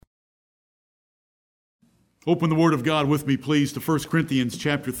Open the Word of God with me, please, to 1 Corinthians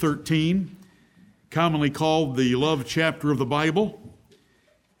chapter 13, commonly called the love chapter of the Bible.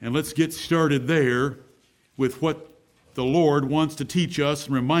 And let's get started there with what the Lord wants to teach us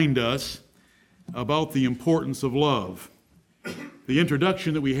and remind us about the importance of love. The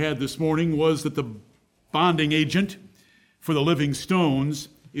introduction that we had this morning was that the bonding agent for the living stones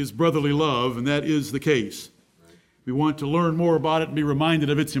is brotherly love, and that is the case. We want to learn more about it and be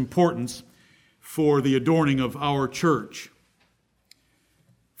reminded of its importance for the adorning of our church.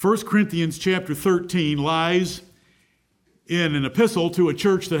 1 Corinthians chapter 13 lies in an epistle to a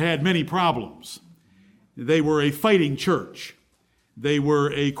church that had many problems. They were a fighting church. They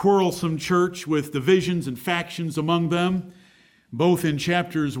were a quarrelsome church with divisions and factions among them. Both in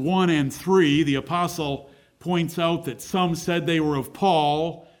chapters 1 and 3, the apostle points out that some said they were of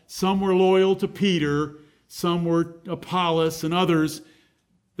Paul, some were loyal to Peter, some were Apollos, and others,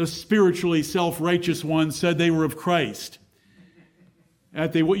 the spiritually self-righteous ones, said they were of Christ.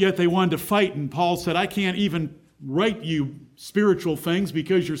 Yet they wanted to fight, and Paul said, I can't even write you spiritual things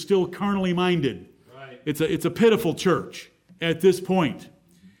because you're still carnally minded. Right. It's a pitiful church at this point.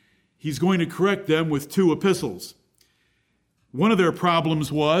 He's going to correct them with two epistles. One of their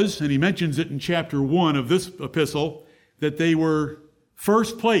problems was, and he mentions it in chapter 1 of this epistle, that they were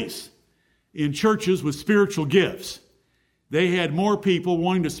first place in churches with spiritual gifts. They had more people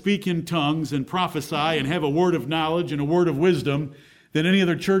wanting to speak in tongues and prophesy and have a word of knowledge and a word of wisdom than any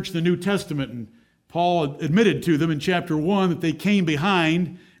other church in the New Testament. And Paul admitted to them in chapter 1 that they came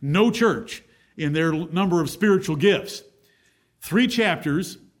behind no church in their number of spiritual gifts. 3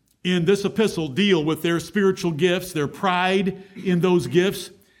 chapters in this epistle deal with their spiritual gifts, their pride in those gifts,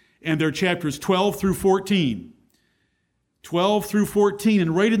 and they're chapters 12 through 14. 12 through 14,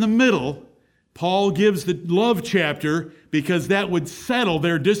 and right in the middle, Paul gives the love chapter because that would settle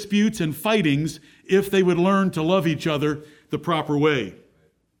their disputes and fightings if they would learn to love each other the proper way.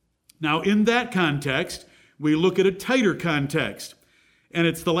 Now, in that context, we look at a tighter context, and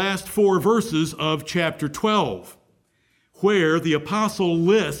it's the last 4 verses of chapter 12, where the apostle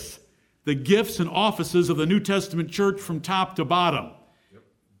lists the gifts and offices of the New Testament church from top to bottom.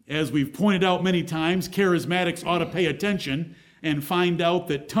 As we've pointed out many times, charismatics ought to pay attention and find out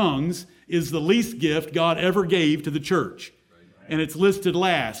that tongues is the least gift God ever gave to the church. And it's listed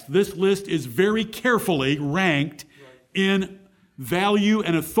last. This list is very carefully ranked in value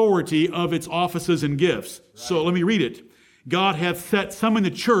and authority of its offices and gifts. So let me read it. God hath set some in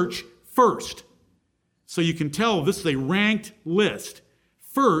the church first. So you can tell this is a ranked list.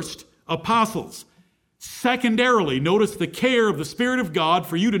 First, apostles. Secondarily, notice the care of the Spirit of God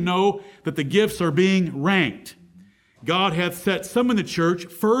for you to know that the gifts are being ranked. God hath set some in the church,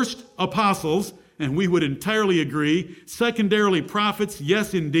 first apostles, and we would entirely agree. Secondarily, prophets,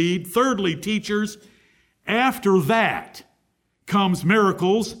 yes indeed. Thirdly, teachers. After that comes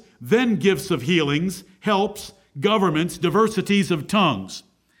miracles, then gifts of healings, helps, governments, diversities of tongues.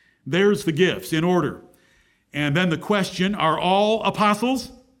 There's the gifts in order. And then the question, are all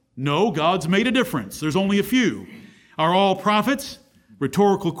apostles? No, God's made a difference. There's only a few. Are all prophets?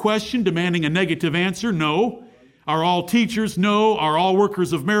 Rhetorical question demanding a negative answer. No. Are all teachers? No. Are all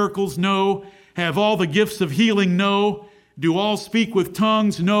workers of miracles? No. Have all the gifts of healing? No. Do all speak with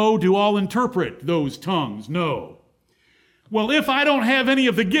tongues? No. Do all interpret those tongues? No. Well, if I don't have any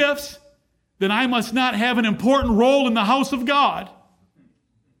of the gifts, then I must not have an important role in the house of God.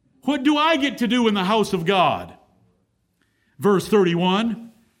 What do I get to do in the house of God? Verse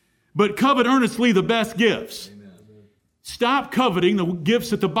 31, but covet earnestly the best gifts. Amen. Stop coveting the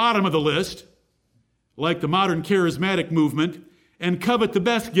gifts at the bottom of the list, like the modern charismatic movement, and covet the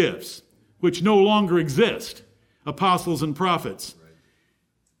best gifts, which no longer exist, apostles and prophets. Right.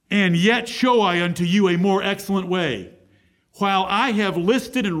 And yet show I unto you a more excellent way. While I have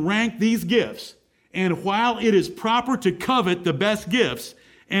listed and ranked these gifts, and while it is proper to covet the best gifts,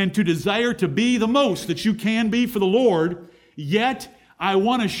 and to desire to be the most that you can be for the Lord, yet I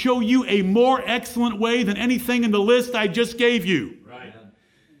want to show you a more excellent way than anything in the list I just gave you. Right.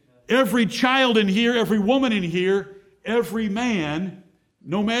 Every child in here, every woman in here, every man,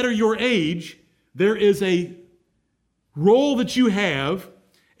 no matter your age, there is a role that you have,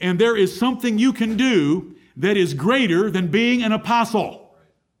 and there is something you can do that is greater than being an apostle,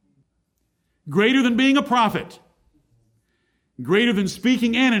 greater than being a prophet, greater than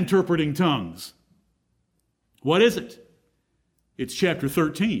speaking and interpreting tongues. What is it? It's chapter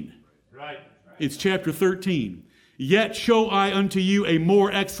 13. Right. It's chapter 13. Yet show I unto you a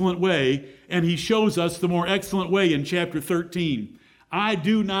more excellent way, and he shows us the more excellent way in chapter 13. I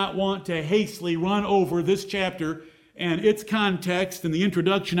do not want to hastily run over this chapter and its context and the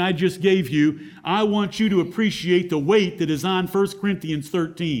introduction I just gave you, I want you to appreciate the weight that is on 1 Corinthians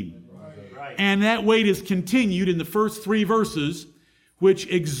 13. Right. And that weight is continued in the first 3 verses, which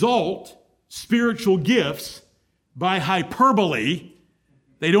exalt spiritual gifts by hyperbole.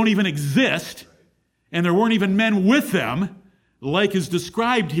 They don't even exist, and there weren't even men with them, like is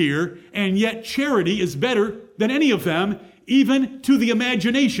described here, and yet charity is better than any of them, even to the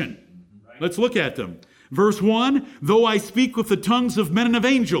imagination. Let's look at them. Verse 1, though I speak with the tongues of men and of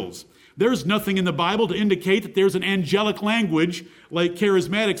angels. There's nothing in the Bible to indicate that there's an angelic language like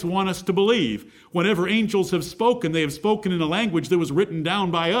charismatics want us to believe. Whenever angels have spoken, they have spoken in a language that was written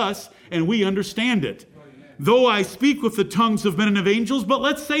down by us, and we understand it. Though I speak with the tongues of men and of angels, but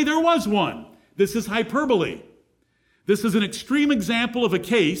let's say there was one. This is hyperbole. This is an extreme example of a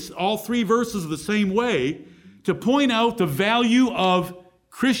case, all 3 verses the same way, to point out the value of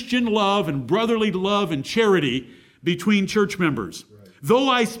Christian love and brotherly love and charity between church members. Right. Though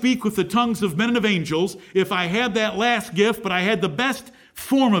I speak with the tongues of men and of angels, if I had that last gift, but I had the best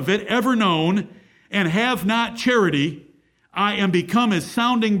form of it ever known, and have not charity, I am become as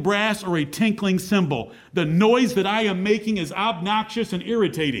sounding brass or a tinkling cymbal. The noise that I am making is obnoxious and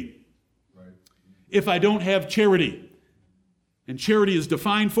irritating. Right. If I don't have charity. And charity is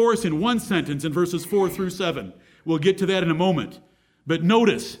defined for us in one sentence in verses 4 through 7. We'll get to that in a moment. But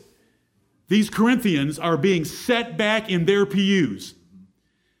notice, these Corinthians are being set back in their pews.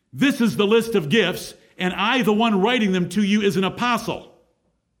 This is the list of gifts, and I, the one writing them to you, is an apostle.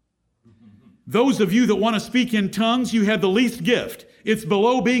 Those of you that want to speak in tongues, you have the least gift. It's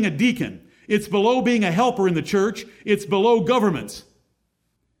below being a deacon. It's below being a helper in the church. It's below governments.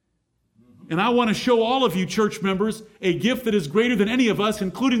 And I want to show all of you church members a gift that is greater than any of us,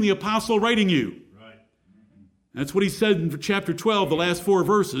 including the apostle writing you. Right. That's what he said in chapter 12, the last 4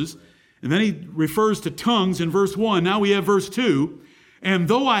 verses. And then he refers to tongues in verse 1. Now we have verse 2. And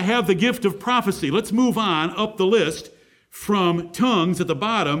though I have the gift of prophecy, let's move on up the list from tongues at the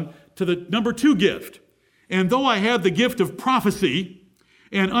bottom to the number 2 gift. And though I have the gift of prophecy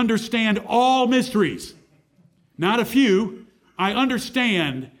and understand all mysteries, not a few, I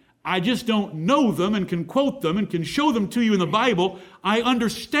understand. I just don't know them and can quote them and can show them to you in the Bible. I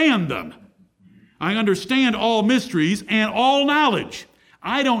understand them. I understand all mysteries and all knowledge.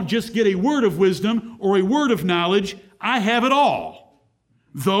 I don't just get a word of wisdom or a word of knowledge. I have it all.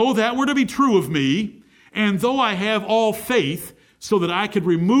 Though that were to be true of me, and though I have all faith so that I could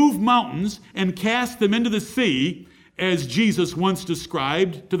remove mountains and cast them into the sea, as Jesus once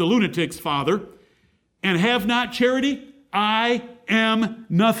described to the lunatic's father, and have not charity, I am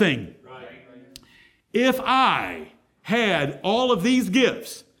nothing. Right. If I had all of these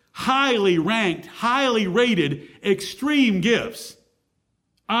gifts, highly ranked, highly rated, extreme gifts,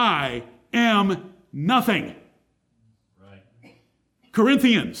 I am nothing. Right.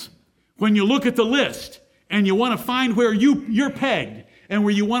 Corinthians, when you look at the list and you want to find where you're pegged and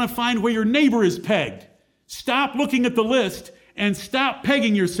where you want to find where your neighbor is pegged, stop looking at the list and stop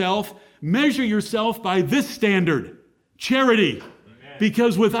pegging yourself. Measure yourself by this standard. Charity. Amen.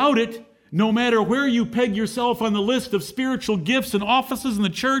 Because without it, no matter where you peg yourself on the list of spiritual gifts and offices in the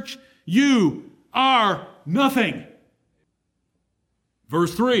church, you are nothing.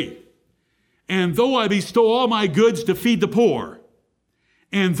 Verse 3, and though I bestow all my goods to feed the poor,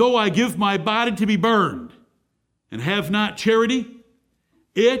 and though I give my body to be burned, and have not charity,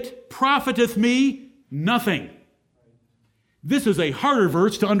 it profiteth me nothing. This is a harder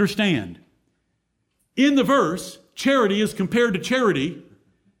verse to understand. In the verse, charity is compared to charity,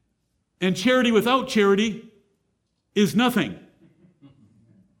 and charity without charity is nothing.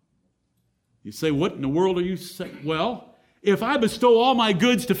 You say, what in the world are you saying? Well, if I bestow all my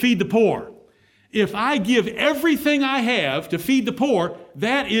goods to feed the poor, if I give everything I have to feed the poor,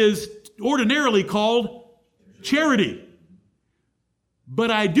 that is ordinarily called charity. But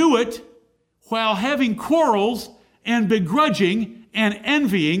I do it while having quarrels and begrudging and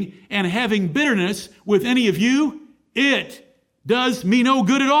envying and having bitterness with any of you, it does me no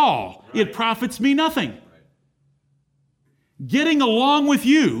good at all. Right. It profits me nothing. Right. Getting along with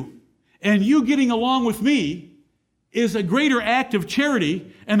you and you getting along with me is a greater act of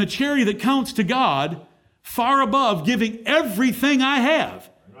charity, and the charity that counts to God far above giving everything I have.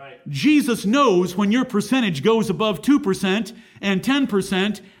 Right. Jesus knows when your percentage goes above 2% and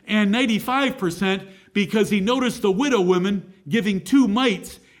 10% and 95%, because he noticed the widow woman giving 2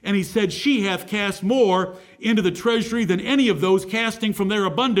 mites, and he said, she hath cast more into the treasury than any of those casting from their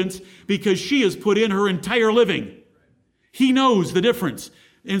abundance, because she has put in her entire living. He knows the difference.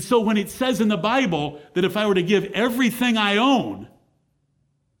 And so when it says in the Bible that if I were to give everything I own,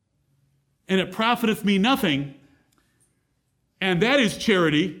 and it profiteth me nothing, And that is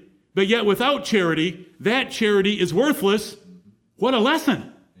charity. But yet without charity, that charity is worthless. What a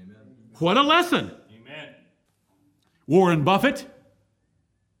lesson. Amen. What a lesson. Amen. Warren Buffett,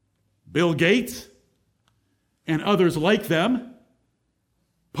 Bill Gates, and others like them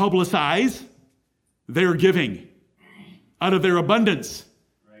publicize their giving. Out of their abundance,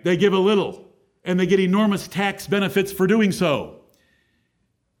 they give a little, and they get enormous tax benefits for doing so.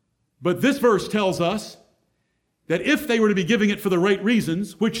 But this verse tells us that if they were to be giving it for the right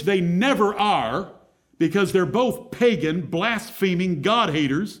reasons, which they never are, because they're both pagan, blaspheming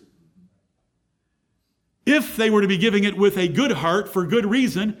God-haters, if they were to be giving it with a good heart for good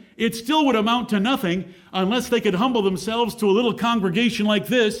reason, it still would amount to nothing unless they could humble themselves to a little congregation like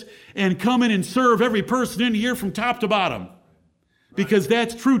this and come in and serve every person in here from top to bottom. Because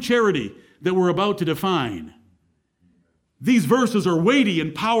that's true charity that we're about to define. These verses are weighty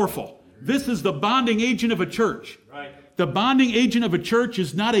and powerful. This is the bonding agent of a church. The bonding agent of a church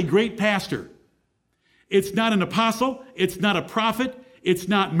is not a great pastor. It's not an apostle. It's not a prophet. It's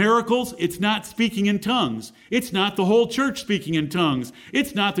not miracles. It's not speaking in tongues. It's not the whole church speaking in tongues.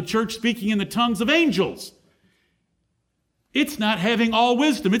 It's not the church speaking in the tongues of angels. It's not having all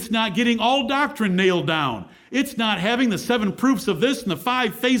wisdom. It's not getting all doctrine nailed down. It's not having the 7 proofs of this and the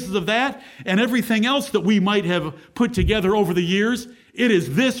 5 phases of that and everything else that we might have put together over the years. It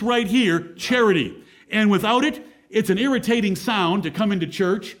is this right here, charity. And without it, it's an irritating sound to come into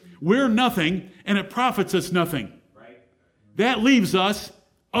church. We're nothing, and it profits us nothing. That leaves us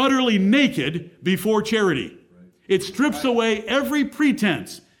utterly naked before charity. It strips away every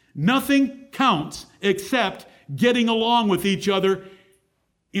pretense. Nothing counts except getting along with each other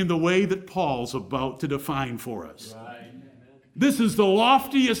in the way that Paul's about to define for us. This is the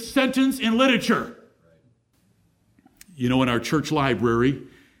loftiest sentence in literature. You know, in our church library,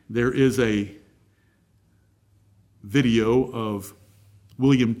 there is a video of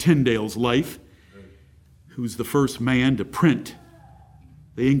William Tyndale's life, who's the first man to print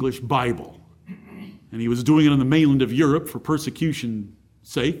the English Bible. And he was doing it on the mainland of Europe for persecution's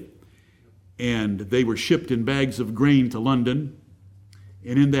sake. And they were shipped in bags of grain to London.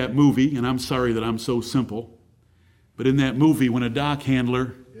 And in that movie, and I'm sorry that I'm so simple, but in that movie, when a dock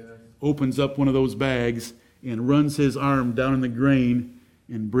handler opens up one of those bags and runs his arm down in the grain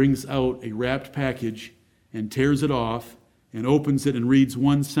and brings out a wrapped package and tears it off and opens it and reads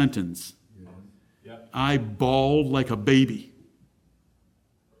one sentence, I bawled like a baby.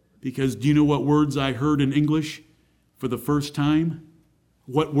 Because do you know what words I heard in English for the first time?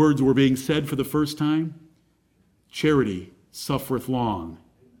 What words were being said for the first time? Charity suffereth long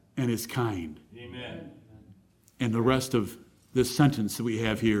and is kind. Amen. And the rest of this sentence that we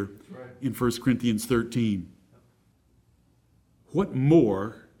have here in 1 Corinthians 13. What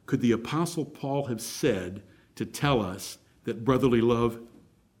more could the Apostle Paul have said to tell us that brotherly love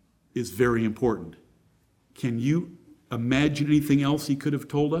is very important? Can you imagine anything else he could have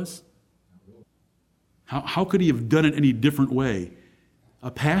told us? How could he have done it any different way?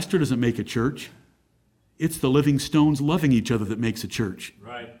 A pastor doesn't make a church. It's the living stones loving each other that makes a church.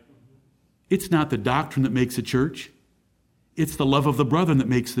 Right. It's not the doctrine that makes a church. It's the love of the brethren that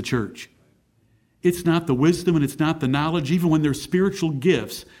makes the church. It's not the wisdom and it's not the knowledge, even when they're spiritual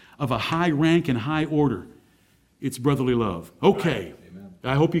gifts of a high rank and high order. It's brotherly love. Okay,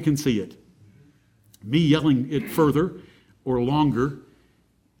 I hope you can see it. Me yelling it further or longer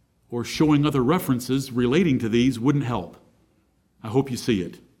or showing other references relating to these wouldn't help. I hope you see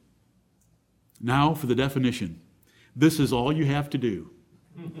it. Now for the definition. This is all you have to do.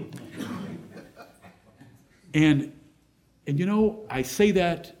 And you know, I say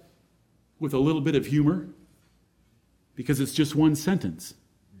that with a little bit of humor because it's just one sentence.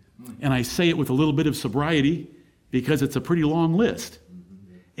 And I say it with a little bit of sobriety because it's a pretty long list.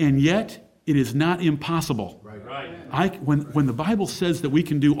 And yet, it is not impossible. Right. When the Bible says that we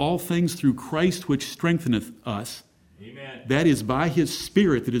can do all things through Christ which strengtheneth us, amen, that is by His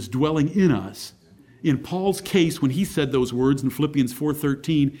Spirit that is dwelling in us. In Paul's case, when he said those words in Philippians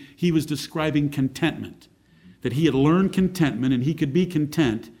 4:13, he was describing contentment. That he had learned contentment and he could be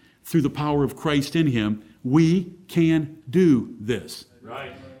content through the power of Christ in him. We can do this.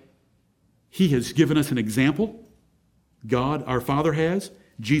 Right. He has given us an example. God, our Father, has.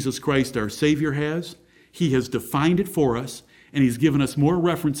 Jesus Christ, our Savior, has. He has defined it for us, and He's given us more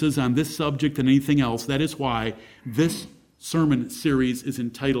references on this subject than anything else. That is why this sermon series is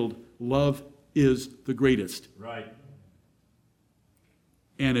entitled, Love is the Greatest. Right.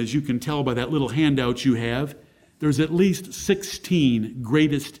 And as you can tell by that little handout you have, there's at least 16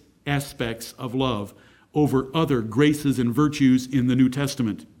 greatest aspects of love over other graces and virtues in the New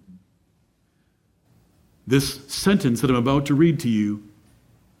Testament. This sentence that I'm about to read to you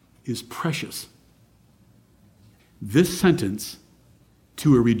is precious. This sentence,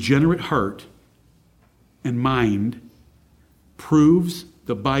 to a regenerate heart and mind, proves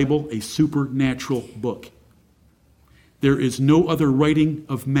the Bible a supernatural book. There is no other writing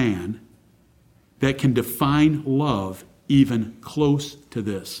of man that can define love even close to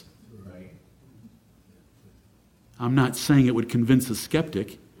this. I'm not saying it would convince a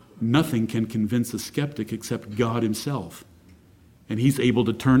skeptic. Nothing can convince a skeptic except God himself. And he's able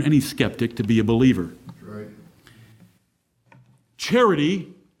to turn any skeptic to be a believer. Right.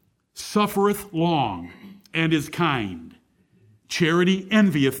 Charity suffereth long and is kind. Charity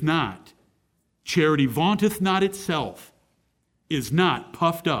envieth not. Charity vaunteth not itself, is not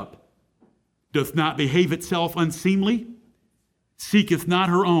puffed up, doth not behave itself unseemly, seeketh not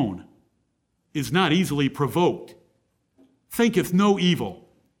her own, is not easily provoked, thinketh no evil,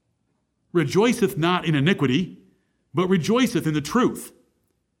 rejoiceth not in iniquity, but rejoiceth in the truth,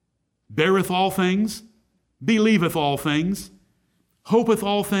 beareth all things, believeth all things, hopeth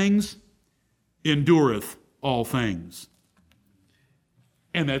all things, endureth all things.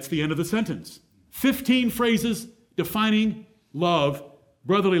 And that's the end of the sentence. 15 phrases defining love,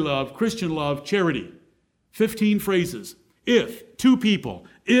 brotherly love, Christian love, charity. 15 phrases. If two people,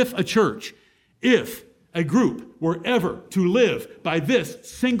 if a church, if a group were ever to live by this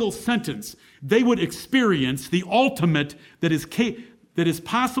single sentence, they would experience the ultimate that is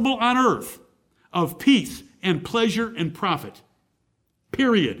possible on earth of peace and pleasure and profit.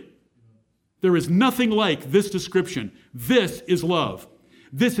 Period. There is nothing like this description. This is love.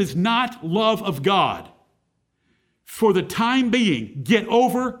 This is not love of God. For the time being, get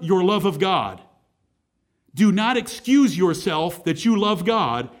over your love of God. Do not excuse yourself that you love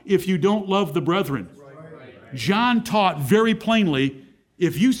God if you don't love the brethren. John taught very plainly,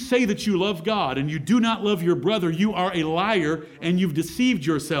 if you say that you love God and you do not love your brother, you are a liar and you've deceived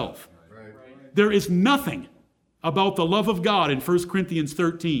yourself. There is nothing about the love of God in 1 Corinthians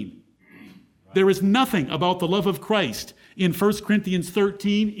 13. There is nothing about the love of Christ in 1 Corinthians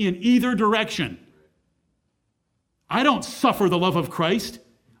 13 in either direction. I don't suffer the love of Christ.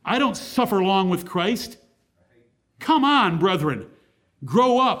 I don't suffer long with Christ. Come on, brethren.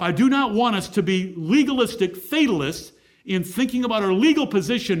 Grow up. I do not want us to be legalistic fatalists in thinking about our legal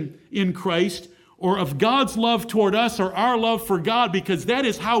position in Christ or of God's love toward us or our love for God, because that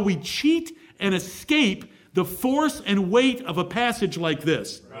is how we cheat and escape the force and weight of a passage like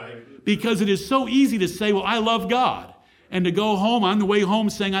this. Right. Because it is so easy to say, well, I love God, and to go home on the way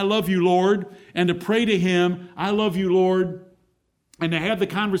home saying, I love you, Lord, and to pray to Him, I love you, Lord, and to have the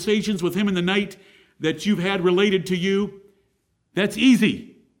conversations with Him in the night that you've had related to you. That's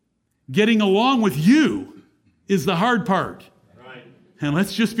easy. Getting along with you is the hard part. Right. And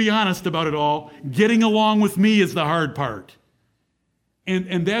let's just be honest about it all. Getting along with me is the hard part.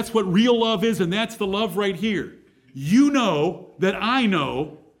 And that's what real love is, and that's the love right here. You know that I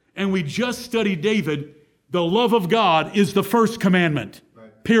know, and we just studied David, the love of God is the first commandment.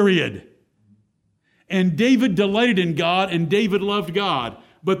 Right. Period. And David delighted in God, and David loved God.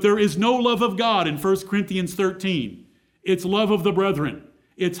 But there is no love of God in 1 Corinthians 13. It's love of the brethren.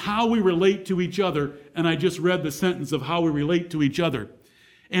 It's how we relate to each other. And I just read the sentence of how we relate to each other.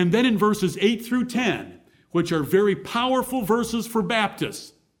 And then in verses 8 through 10, which are very powerful verses for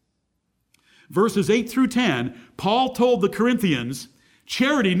Baptists, verses 8 through 10, Paul told the Corinthians,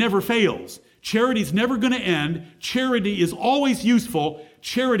 charity never fails. Charity's never going to end. Charity is always useful.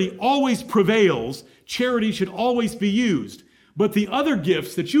 Charity always prevails. Charity should always be used. But the other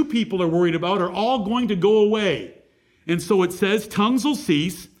gifts that you people are worried about are all going to go away. And so it says, tongues will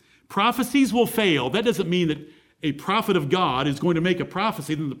cease, prophecies will fail. That doesn't mean that a prophet of God is going to make a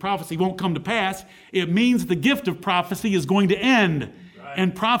prophecy, then the prophecy won't come to pass. It means the gift of prophecy is going to end. Right.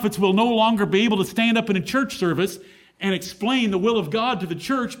 And prophets will no longer be able to stand up in a church service and explain the will of God to the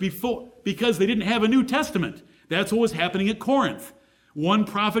church because they didn't have a New Testament. That's what was happening at Corinth. One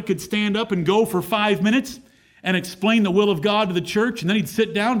prophet could stand up and go for 5 minutes and explain the will of God to the church, and then he'd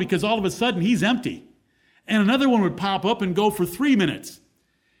sit down because all of a sudden he's empty. And another one would pop up and go for 3 minutes.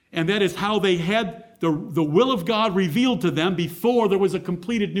 And that is how they had the will of God revealed to them before there was a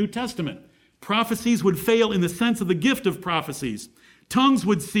completed New Testament. Prophecies would fail in the sense of the gift of prophecies. Tongues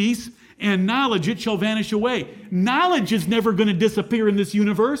would cease, and knowledge, it shall vanish away. Knowledge is never going to disappear in this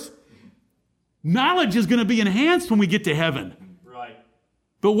universe. Knowledge is going to be enhanced when we get to heaven. Right.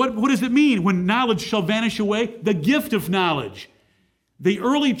 But what does it mean when knowledge shall vanish away? The gift of knowledge. The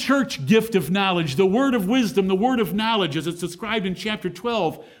early church gift of knowledge, the word of wisdom, the word of knowledge, as it's described in chapter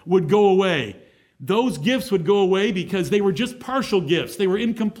 12, would go away. those gifts would go away because they were just partial gifts. They were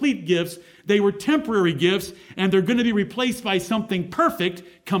incomplete gifts. They were temporary gifts, and they're going to be replaced by something perfect,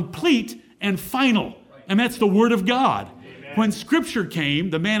 complete, and final. And that's the Word of God. Amen. When Scripture came,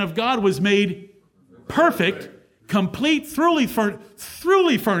 the man of God was made perfect, complete, thoroughly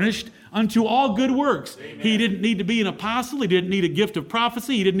furnished unto all good works. Amen. He didn't need to be an apostle. He didn't need a gift of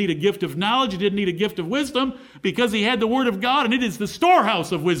prophecy. He didn't need a gift of knowledge. He didn't need a gift of wisdom, because he had the Word of God, and it is the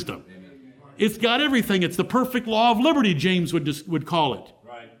storehouse of wisdom. Amen. It's got everything. It's the perfect law of liberty, James would call it.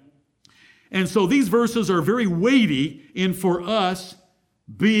 Right. And so these verses are very weighty in for us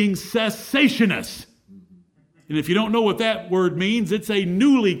being cessationists. And if you don't know what that word means, it's a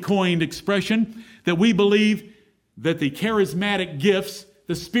newly coined expression that we believe that the charismatic gifts,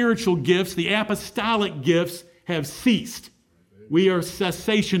 the spiritual gifts, the apostolic gifts have ceased. We are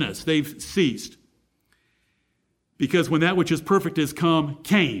cessationists. They've ceased. Because when that which is perfect is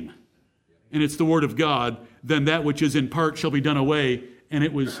came, and it's the Word of God, then that which is in part shall be done away, and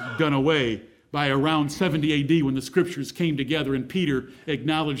it was done away by around 70 A.D. when the Scriptures came together, and Peter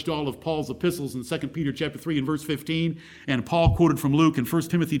acknowledged all of Paul's epistles in 2 Peter chapter 3 and verse 15, and Paul quoted from Luke in 1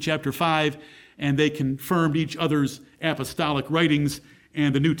 Timothy chapter 5, and they confirmed each other's apostolic writings,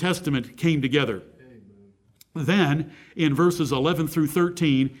 and the New Testament came together. Amen. Then, in verses 11 through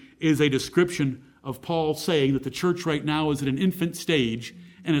 13, is a description of Paul saying that the church right now is at an infant stage,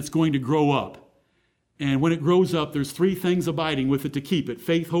 and it's going to grow up. And when it grows up, there's three things abiding with it to keep it: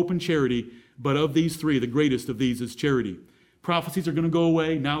 faith, hope, and charity. But of these three, the greatest of these is charity. Prophecies are going to go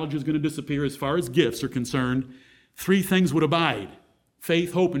away. Knowledge is going to disappear. As far as gifts are concerned, three things would abide: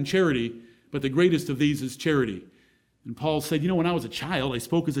 faith, hope, and charity. But the greatest of these is charity. And Paul said, when I was a child, I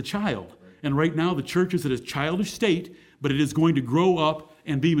spoke as a child. And right now, the church is at a childish state, but it is going to grow up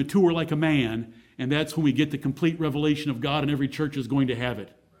and be mature like a man. And that's when we get the complete revelation of God, and every church is going to have it.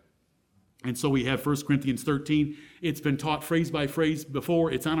 And so we have 1 Corinthians 13. It's been taught phrase by phrase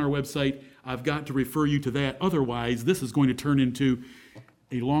before. It's on our website. I've got to refer you to that. Otherwise, this is going to turn into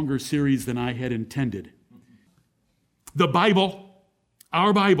a longer series than I had intended. The Bible,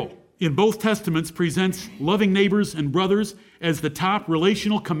 our Bible, in both Testaments presents loving neighbors and brothers as the top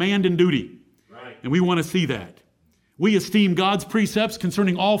relational command and duty. Right. And we want to see that. We esteem God's precepts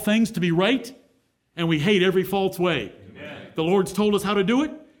concerning all things to be right, and we hate every false way. Amen. The Lord's told us how to do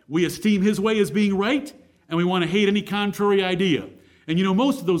it. We esteem His way as being right, and we want to hate any contrary idea. And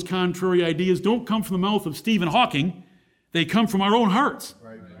most of those contrary ideas don't come from the mouth of Stephen Hawking. They come from our own hearts.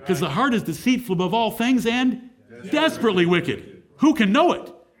 Because the heart is deceitful above all things and desperately wicked. Who can know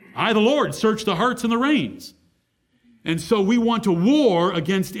it? I, the Lord, search the hearts and the reins. And so we want to war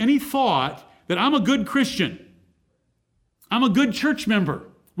against any thought that I'm a good Christian. I'm a good church member.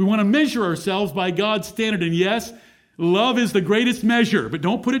 We want to measure ourselves by God's standard. And yes, love is the greatest measure. But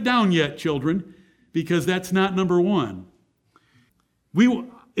don't put it down yet, children, because that's not number one.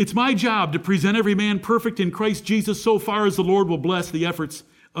 It's my job to present every man perfect in Christ Jesus so far as the Lord will bless the efforts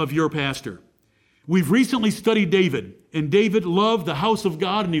of your pastor. We've recently studied David, and David loved the house of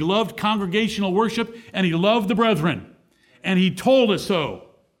God, and he loved congregational worship, and he loved the brethren, and he told us so.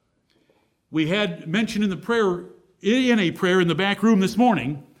 We had mentioned in a prayer in the back room this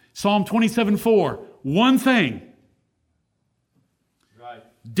morning, Psalm 27:4, one thing. Right.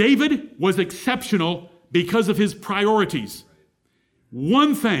 David was exceptional because of his priorities.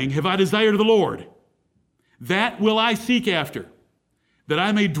 One thing have I desired of the Lord, that will I seek after, that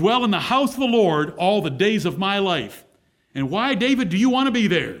I may dwell in the house of the Lord all the days of my life. And why, David, do you want to be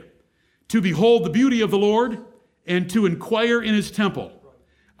there? To behold the beauty of the Lord and to inquire in His temple.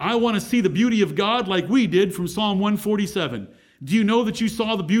 I want to see the beauty of God like we did from Psalm 147. Do you know that you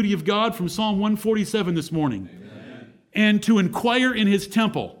saw the beauty of God from Psalm 147 this morning? Amen. And to inquire in His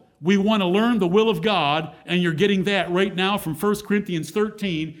temple. We want to learn the will of God, and you're getting that right now from 1 Corinthians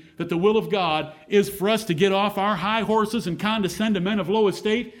 13, that the will of God is for us to get off our high horses and condescend to men of low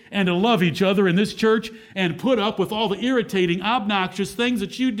estate and to love each other in this church and put up with all the irritating, obnoxious things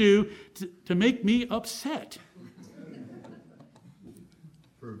that you do to make me upset.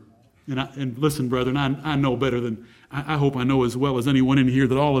 And listen, brethren, I know better than, I hope I know as well as anyone in here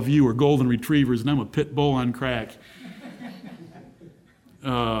that all of you are golden retrievers and I'm a pit bull on crack.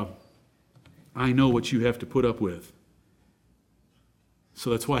 I know what you have to put up with.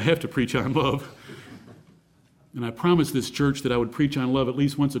 So that's why I have to preach on love. And I promised this church that I would preach on love at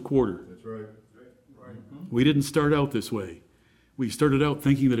least once a quarter. That's right. We didn't start out this way. We started out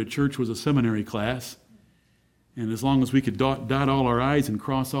thinking that a church was a seminary class. And as long as we could dot all our I's and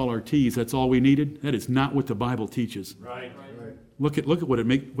cross all our T's, that's all we needed. That is not what the Bible teaches. Right. Look at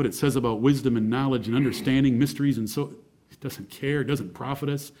what it says about wisdom and knowledge and understanding mysteries, and so it doesn't care, it doesn't profit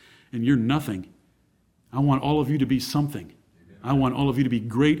us, and you're nothing. I want all of you to be something. I want all of you to be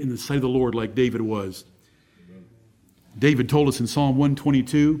great in the sight of the Lord like David was. David told us in Psalm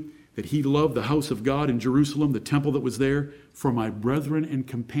 122 that he loved the house of God in Jerusalem, the temple that was there, for my brethren and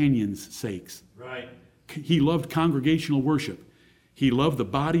companions' sakes. Right. He loved congregational worship. He loved the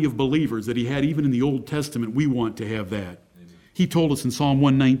body of believers that he had even in the Old Testament. We want to have that. Amen. He told us in Psalm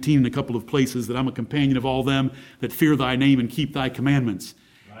 119 in a couple of places that I'm a companion of all them that fear thy name and keep thy commandments.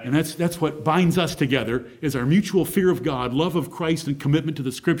 Right. And that's what binds us together, is our mutual fear of God, love of Christ, and commitment to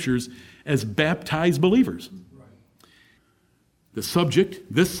the Scriptures as baptized believers. This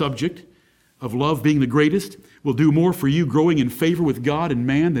subject of love being the greatest will do more for you growing in favor with God and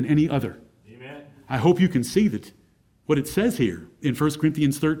man than any other. Amen. I hope you can see that what it says here in 1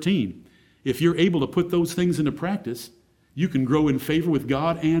 Corinthians 13. If you're able to put those things into practice, you can grow in favor with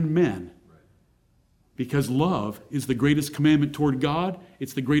God and men. Because love is the greatest commandment toward God.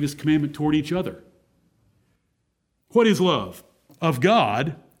 It's the greatest commandment toward each other. What is love? Of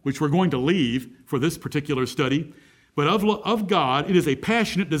God, which we're going to leave for this particular study, but of God, it is a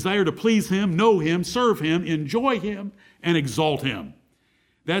passionate desire to please Him, know Him, serve Him, enjoy Him, and exalt Him.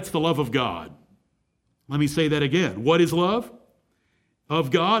 That's the love of God. Let me say that again. What is love?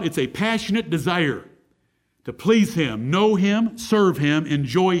 Of God, it's a passionate desire to please Him, know Him, serve Him,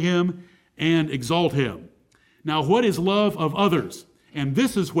 enjoy Him, and exalt Him. Now, what is love of others? And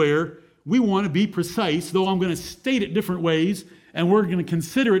this is where we want to be precise, though I'm going to state it different ways, and we're going to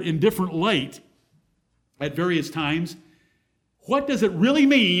consider it in different light at various times. What does it really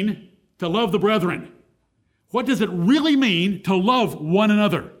mean to love the brethren? What does it really mean to love one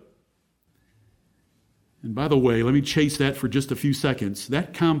another? And by the way, let me chase that for just a few seconds.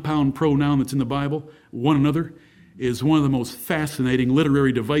 That compound pronoun that's in the Bible, one another, is one of the most fascinating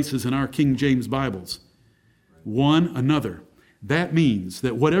literary devices in our King James Bibles. One another. That means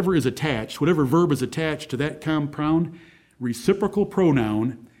that whatever is attached, whatever verb is attached to that compound reciprocal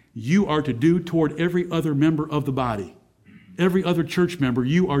pronoun, you are to do toward every other member of the body. Every other church member,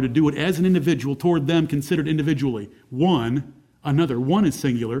 you are to do it as an individual toward them considered individually. One another. One is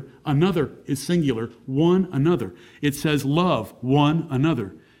singular. Another is singular. One another. It says love one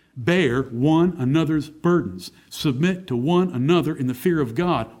another. Bear one another's burdens. Submit to one another in the fear of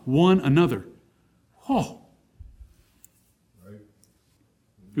God. One another. Oh.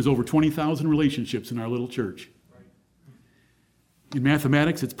 There's over 20,000 relationships in our little church. In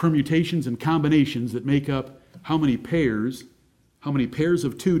mathematics, it's permutations and combinations that make up how many pairs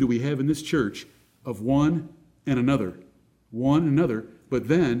of two do we have in this church of one and another. One another, but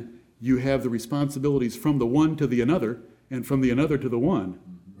then you have the responsibilities from the one to the another and from the another to the one,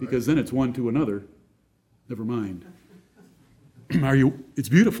 because then it's one to another. Never mind. It's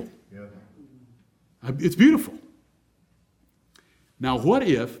beautiful. It's beautiful. Now, what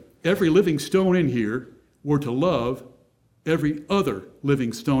if every living stone in here were to love every other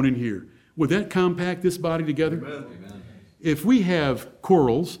living stone in here? Would that compact this body together? Amen. If we have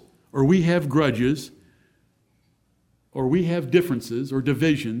quarrels, or we have grudges, or we have differences or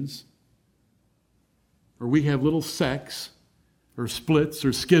divisions, or we have little sects or splits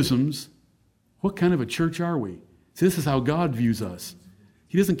or schisms, what kind of a church are we? See, this is how God views us.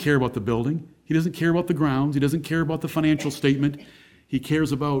 He doesn't care about the building. He doesn't care about the grounds. He doesn't care about the financial statement. He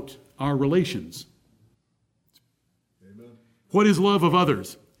cares about our relations. Amen. What is love of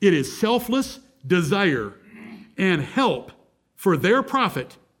others? It is selfless desire and help for their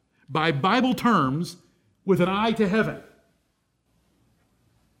profit by Bible terms with an eye to heaven.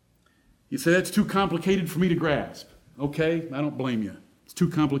 You say, that's too complicated for me to grasp. Okay, I don't blame you. It's too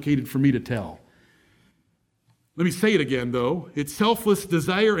complicated for me to tell. Let me say it again, though. It's selfless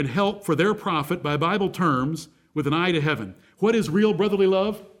desire and help for their profit by Bible terms with an eye to heaven. What is real brotherly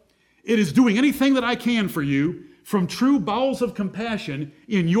love? It is doing anything that I can for you from true bowels of compassion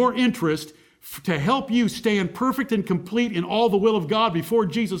in your interest to help you stand perfect and complete in all the will of God before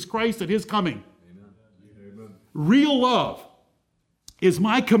Jesus Christ at His coming. Amen. Real love is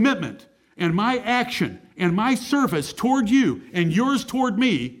my commitment and my action and my service toward you and yours toward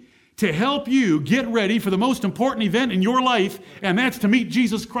me to help you get ready for the most important event in your life, and that's to meet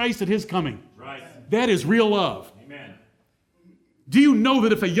Jesus Christ at His coming. Right. That is real love. Amen. Do you know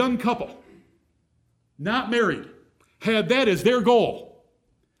that if a young couple, not married, had that as their goal,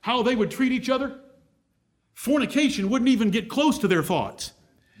 how they would treat each other? Fornication wouldn't even get close to their thoughts.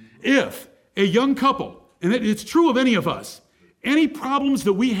 If a young couple, and it's true of any of us, any problems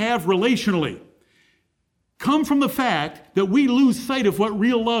that we have relationally come from the fact that we lose sight of what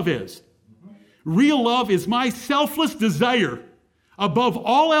real love is. Real love is my selfless desire above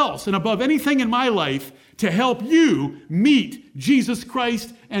all else and above anything in my life to help you meet Jesus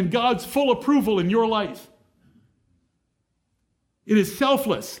Christ and God's full approval in your life. It is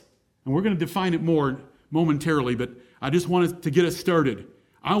selfless. And we're going to define it more momentarily, but I just wanted to get us started.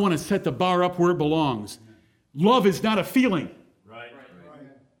 I want to set the bar up where it belongs. Love is not a feeling. Right.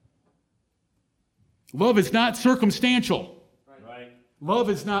 Love is not circumstantial. Right. Love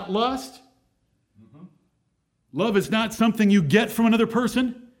is not lust. Love is not something you get from another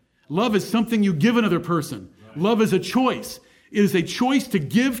person. Love is something you give another person. Right. Love is a choice. It is a choice to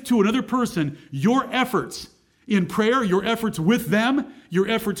give to another person your efforts in prayer, your efforts with them, your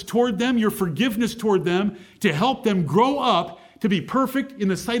efforts toward them, your forgiveness toward them, to help them grow up to be perfect in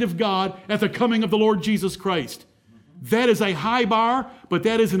the sight of God at the coming of the Lord Jesus Christ. That is a high bar, but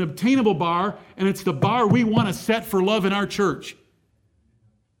that is an obtainable bar, and it's the bar we want to set for love in our church.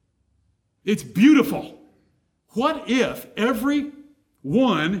 It's beautiful. What if every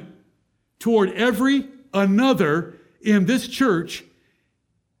one toward every another in this church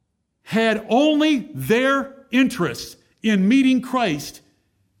had only their interests in meeting Christ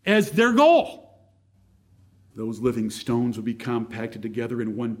as their goal? Those living stones would be compacted together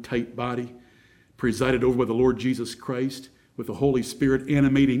in one tight body, presided over by the Lord Jesus Christ, with the Holy Spirit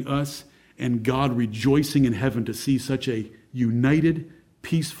animating us, and God rejoicing in heaven to see such a united,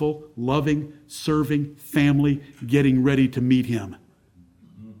 peaceful, loving, serving family getting ready to meet Him.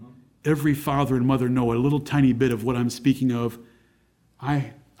 Every father and mother know a little tiny bit of what I'm speaking of.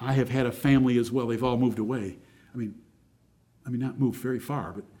 I have had a family as well. They've all moved away. I mean, not moved very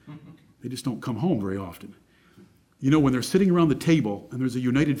far, but they just don't come home very often. You know, when they're sitting around the table and there's a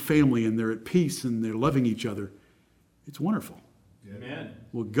united family and they're at peace and they're loving each other, it's wonderful. Amen.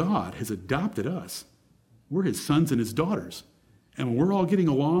 Well, God has adopted us. We're His sons and His daughters. And when we're all getting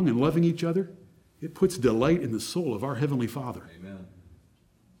along and loving each other, it puts delight in the soul of our Heavenly Father. Amen.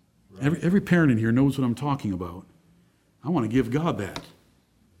 Right. Every parent in here knows what I'm talking about. I want to give God that.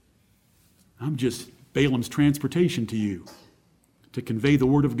 I'm just Balaam's transportation to you, to convey the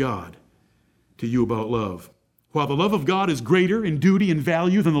Word of God to you about love. While the love of God is greater in duty and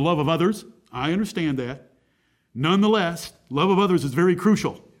value than the love of others, I understand that. Nonetheless, love of others is very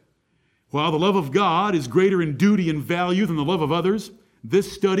crucial. While the love of God is greater in duty and value than the love of others, this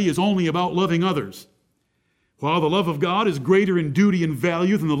study is only about loving others. While the love of God is greater in duty and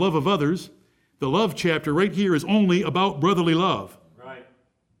value than the love of others, the love chapter right here is only about brotherly love. Right.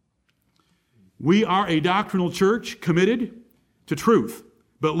 We are a doctrinal church committed to truth,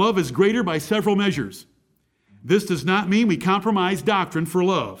 but love is greater by several measures. This does not mean we compromise doctrine for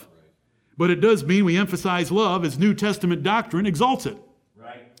love, but it does mean we emphasize love as New Testament doctrine exalts it.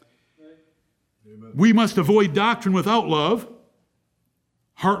 Right. We must avoid doctrine without love,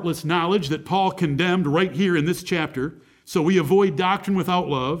 heartless knowledge that Paul condemned right here in this chapter. So we avoid doctrine without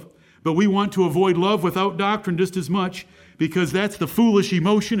love, but we want to avoid love without doctrine just as much, because that's the foolish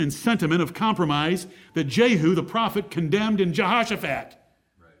emotion and sentiment of compromise that Jehu the prophet condemned in Jehoshaphat.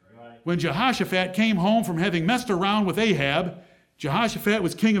 When Jehoshaphat came home from having messed around with Ahab, Jehoshaphat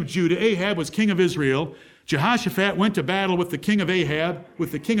was king of Judah, Ahab was king of Israel. Jehoshaphat went to battle with the king of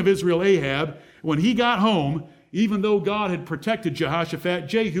Israel, Ahab. When he got home, even though God had protected Jehoshaphat,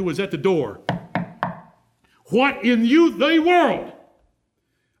 Jehu was at the door. What in the world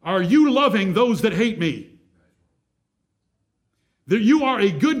are you loving those that hate me? That you are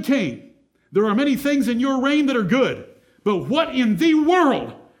a good king. There are many things in your reign that are good. But what in the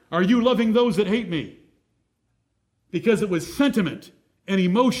world are you loving those that hate me? Because it was sentiment and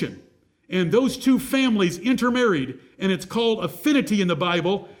emotion. And those two families intermarried. And it's called affinity in the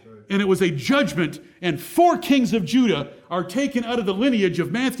Bible. And it was a judgment. And 4 kings of Judah are taken out of the lineage of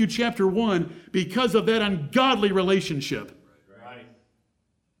Matthew chapter 1 because of that ungodly relationship. Right.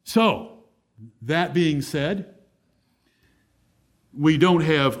 So, that being said, we don't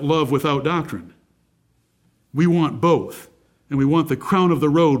have love without doctrine. We want both. And we want the crown of the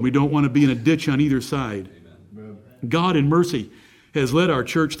road. We don't want to be in a ditch on either side. Amen. God in mercy has led our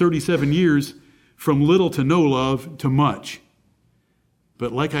church 37 years from little to no love to much.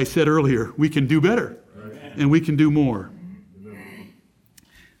 But like I said earlier, we can do better. And we can do more.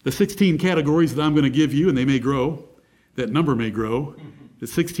 The 16 categories that I'm going to give you, and they may grow, that number may grow. The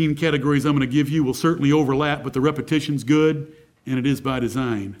 16 categories I'm going to give you will certainly overlap, but the repetition's good, and it is by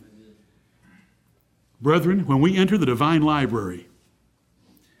design. Brethren, when we enter the divine library,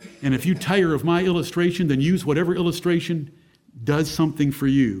 and if you tire of my illustration, then use whatever illustration does something for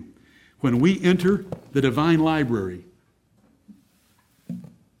you. When we enter the divine library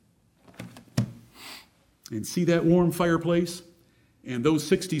and see that warm fireplace and those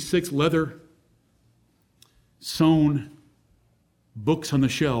 66 leather sewn books on the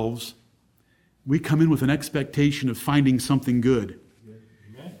shelves, we come in with an expectation of finding something good.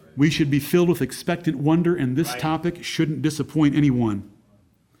 We should be filled with expectant wonder, and this topic shouldn't disappoint anyone.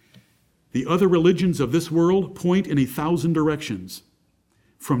 The other religions of this world point in 1,000 directions,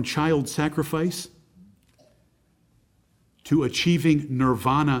 from child sacrifice to achieving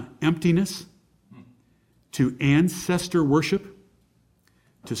nirvana emptiness, to ancestor worship,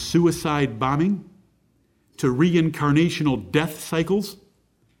 to suicide bombing, to reincarnational death cycles,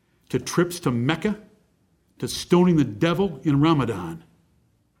 to trips to Mecca, to stoning the devil in Ramadan.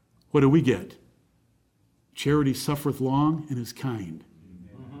 What do we get? Charity suffereth long and is kind.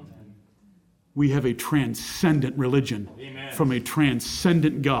 We have a transcendent religion from a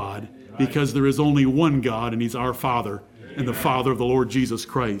transcendent God, because there is only one God, and He's our Father and the Father of the Lord Jesus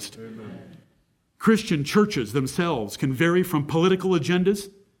Christ. Christian churches themselves can vary from political agendas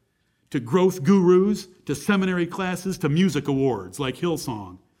to growth gurus to seminary classes to music awards like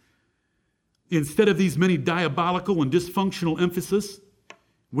Hillsong. Instead of these many diabolical and dysfunctional emphasis,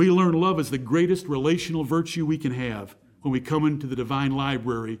 we learn love is the greatest relational virtue we can have when we come into the divine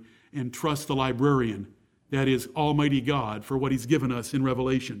library and trust the librarian, that is Almighty God, for what He's given us in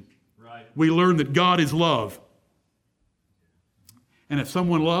Revelation. Right. We learn that God is love. And if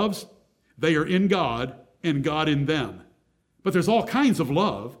someone loves, they are in God and God in them. But there's all kinds of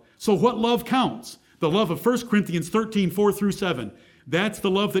love. So what love counts? The love of 1 Corinthians 13, 4 through 7. That's the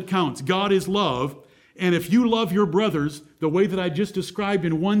love that counts. God is love. And if you love your brothers the way that I just described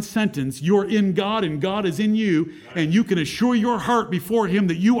in one sentence, you're in God and God is in you, and you can assure your heart before Him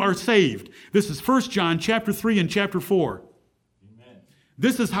that you are saved. This is 1 John chapter 3 and chapter 4. Amen.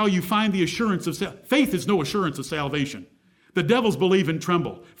 This is how you find the assurance of salvation. Faith is no assurance of salvation. The devils believe and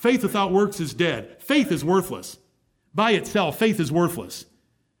tremble. Faith without works is dead. Faith is worthless. By itself, faith is worthless.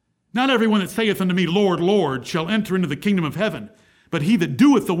 Not everyone that saith unto me, Lord, Lord, shall enter into the kingdom of heaven, but he that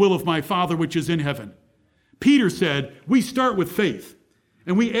doeth the will of my Father which is in heaven. Peter said, we start with faith,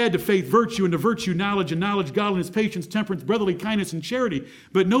 and we add to faith virtue, and to virtue knowledge, and knowledge godliness, patience, temperance, brotherly kindness, and charity.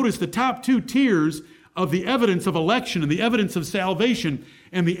 But notice the top two tiers of the evidence of election and the evidence of salvation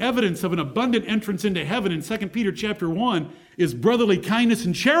and the evidence of an abundant entrance into heaven in 2 Peter chapter 1 is brotherly kindness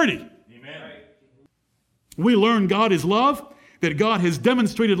and charity. Amen. We learn God is love, that God has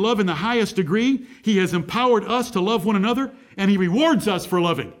demonstrated love in the highest degree. He has empowered us to love one another, and He rewards us for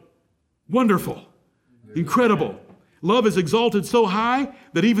loving. Wonderful. Incredible. Love is exalted so high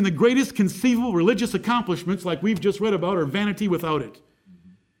that even the greatest conceivable religious accomplishments, like we've just read about, are vanity without it.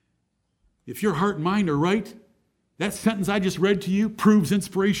 If your heart and mind are right, that sentence I just read to you proves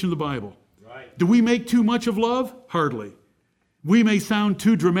inspiration of the Bible. Right. Do we make too much of love? Hardly. We may sound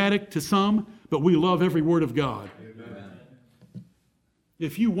too dramatic to some, but we love every word of God. Amen.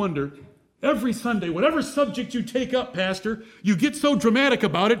 If you wonder, every Sunday, whatever subject you take up, Pastor, you get so dramatic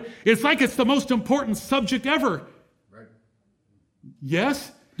about it, it's like it's the most important subject ever. Right.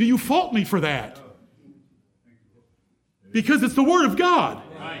 Yes? Do you fault me for that? Because it's the Word of God.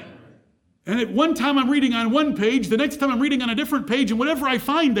 Right. And at one time I'm reading on one page, the next time I'm reading on a different page, and whatever I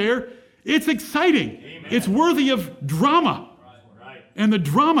find there, it's exciting. Amen. It's worthy of drama. Right. And the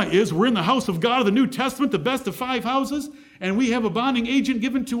drama is we're in the house of God of the New Testament, the best of 5 houses, and we have a bonding agent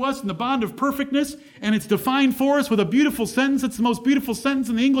given to us in the bond of perfectness, and it's defined for us with a beautiful sentence. It's the most beautiful sentence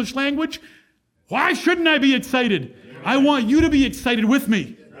in the English language. Why shouldn't I be excited? I want you to be excited with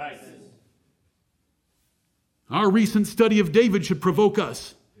me. Right. Our recent study of David should provoke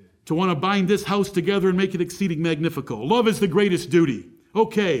us to want to bind this house together and make it exceeding magnifico. Love is the greatest duty.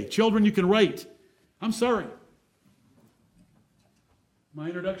 Okay, children, you can write. I'm sorry. My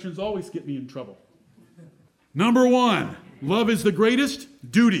introductions always get me in trouble. Number 1, love is the greatest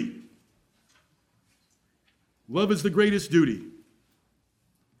duty. Love is the greatest duty.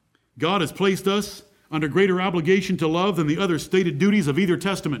 God has placed us under greater obligation to love than the other stated duties of either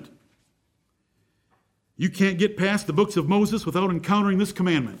testament. You can't get past the books of Moses without encountering this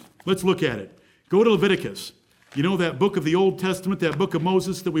commandment. Let's look at it. Go to Leviticus. You know that book of the Old Testament, that book of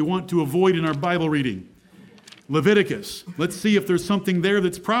Moses that we want to avoid in our Bible reading. Leviticus. Let's see if there's something there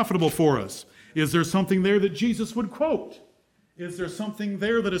that's profitable for us. Is there something there that Jesus would quote? Is there something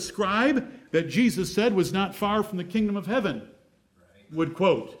there that a scribe that Jesus said was not far from the kingdom of heaven would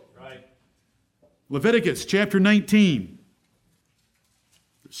quote? Right. Leviticus chapter 19.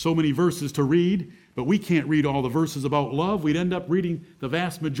 There's so many verses to read, but we can't read all the verses about love. We'd end up reading the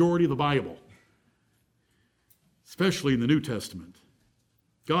vast majority of the Bible, especially in the New Testament.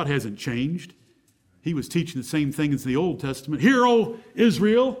 God hasn't changed. He was teaching the same thing as the Old Testament. Hear, O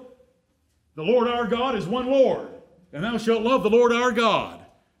Israel, the Lord our God is one Lord, and thou shalt love the Lord our God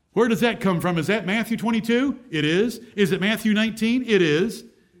Where does that come from? Is that Matthew 22? It is. Is it Matthew 19? It is.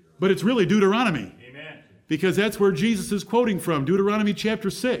 But it's really Deuteronomy. Amen. Because that's where Jesus is quoting from, Deuteronomy chapter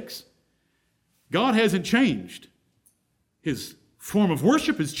 6. God hasn't changed. His form of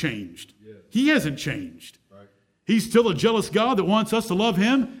worship has changed. He hasn't changed. He's still a jealous God that wants us to love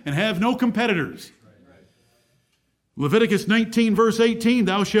Him and have no competitors. Leviticus 19, verse 18,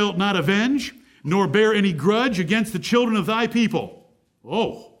 thou shalt not avenge, nor bear any grudge against the children of thy people.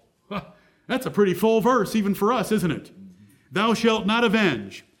 Oh, that's a pretty full verse even for us, isn't it? Thou shalt not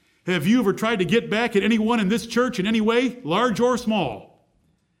avenge. Have you ever tried to get back at anyone in this church in any way, large or small?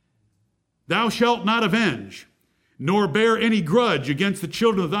 Thou shalt not avenge, nor bear any grudge against the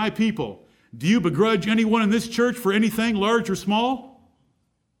children of thy people. Do you begrudge anyone in this church for anything, large or small?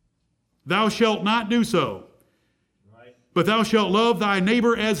 Thou shalt not do so. Right. But thou shalt love thy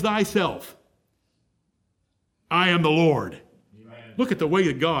neighbor as thyself. I am the Lord. Amen. Look at the way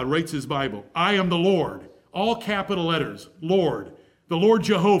that God writes His Bible. I am the Lord. All capital letters. Lord. The Lord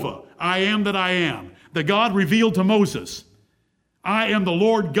Jehovah. I am that I am. The God revealed to Moses. I am the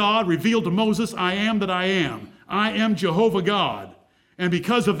Lord God revealed to Moses. I am that I am. I am Jehovah God. And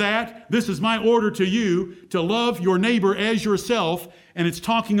because of that, this is my order to you, to love your neighbor as yourself. And it's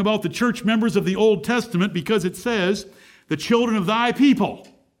talking about the church members of the Old Testament because it says, the children of thy people.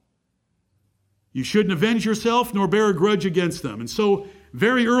 You shouldn't avenge yourself nor bear a grudge against them. And so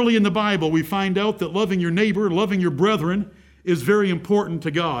very early in the Bible, we find out that loving your neighbor, loving your brethren is very important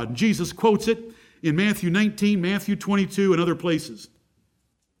to God. And Jesus quotes it in Matthew 19, Matthew 22, and other places.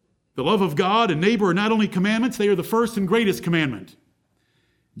 The love of God and neighbor are not only commandments, they are the first and greatest commandment.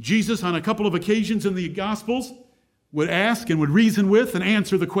 Jesus, on a couple of occasions in the Gospels, would ask and would reason with and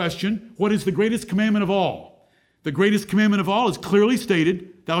answer the question, what is the greatest commandment of all? The greatest commandment of all is clearly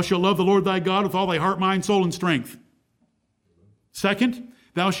stated, thou shalt love the Lord thy God with all thy heart, mind, soul, and strength. Second,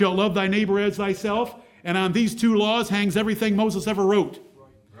 thou shalt love thy neighbor as thyself, and on these two laws hangs everything Moses ever wrote.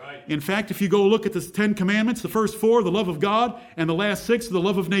 Right. In fact, if you go look at the 10 commandments, the first 4, the love of God, and the last 6, the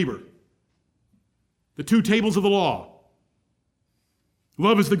love of neighbor. The 2 tables of the law.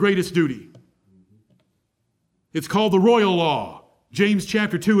 Love is the greatest duty. It's called the royal law, James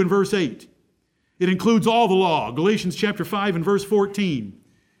chapter 2 and verse 8. It includes all the law, Galatians chapter 5 and verse 14.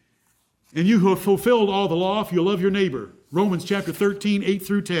 And you who have fulfilled all the law, if you love your neighbor, Romans chapter 13, 8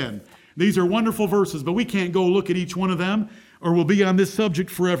 through 10. These are wonderful verses, but we can't go look at each one of them or we'll be on this subject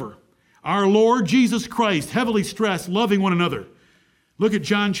forever. Our Lord Jesus Christ heavily stressed loving one another. Look at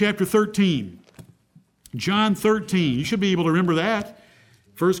John chapter 13. John 13. You should be able to remember that.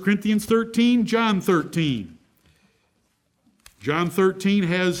 1 Corinthians 13, John 13. John 13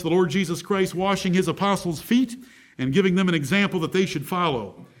 has the Lord Jesus Christ washing His apostles' feet and giving them an example that they should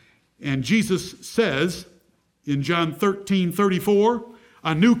follow. And Jesus says in John 13:34,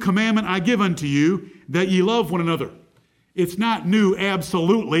 a new commandment I give unto you, that ye love one another. It's not new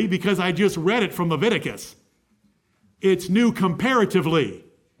absolutely because I just read it from Leviticus. It's new comparatively.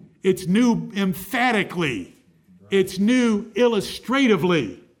 It's new emphatically. It's new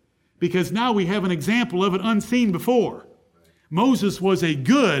illustratively. Because now we have an example of it unseen before. Moses was a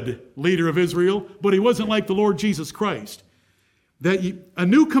good leader of Israel, but he wasn't like the Lord Jesus Christ. A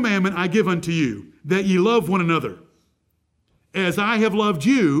new commandment I give unto you, that ye love one another. As I have loved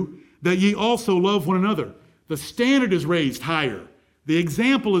you, that ye also love one another. The standard is raised higher. The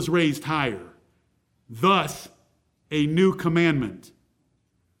example is raised higher. Thus, a new commandment.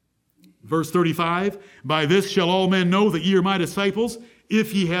 Verse 35, by this shall all men know that ye are my disciples,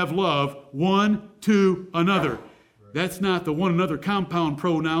 if ye have love one to another. That's not the one another compound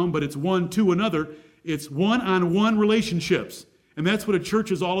pronoun, but it's one to another. It's one-on-one relationships. And that's what a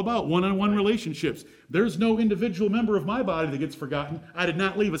church is all about, one-on-one relationships. There's no individual member of my body that gets forgotten. I did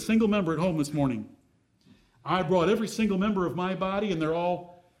not leave a single member at home this morning. I brought every single member of my body, and they're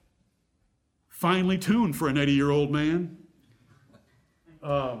all finely tuned for an 80-year-old man.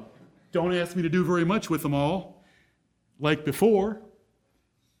 Don't ask me to do very much with them all, like before,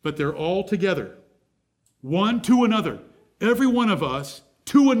 but they're all together. One to another. Every one of us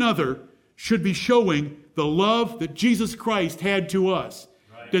to another should be showing the love that Jesus Christ had to us.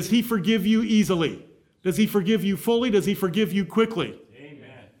 Right. Does He forgive you easily? Does He forgive you fully? Does He forgive you quickly?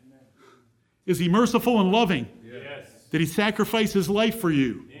 Amen. Is He merciful and loving? Yes. Did He sacrifice His life for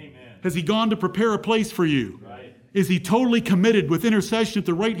you? Amen. Has He gone to prepare a place for you? Right. Is He totally committed with intercession at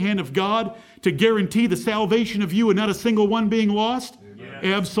the right hand of God to guarantee the salvation of you and not a single one being lost? Yes.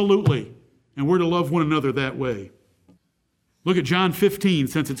 Absolutely. And we're to love one another that way. Look at John 15.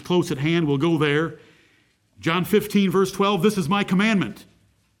 Since it's close at hand, we'll go there. John 15, verse 12, this is my commandment.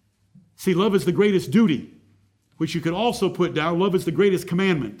 See, love is the greatest duty. which you could also put down, love is the greatest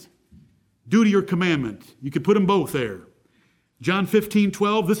commandment. Duty or commandment. You could put them both there. John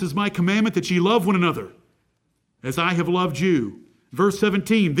 15:12, this is my commandment, that ye love one another, as I have loved you. Verse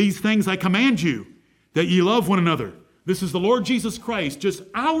 17, these things I command you, that ye love one another. This is the Lord Jesus Christ, just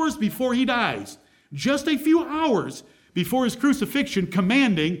hours before he dies, just a few hours before his crucifixion,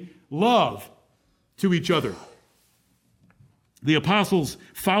 commanding love to each other. The apostles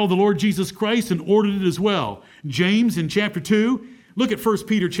followed the Lord Jesus Christ and ordered it as well. James in chapter 2, look at 1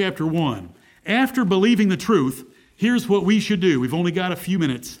 Peter chapter 1. After believing the truth, here's what we should do. We've only got a few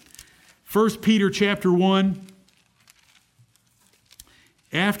minutes. 1 Peter chapter 1.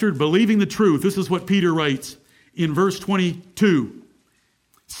 After believing the truth, this is what Peter writes in verse 22.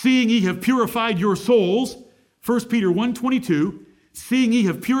 Seeing ye have purified your souls, 1 Peter 1:22, seeing ye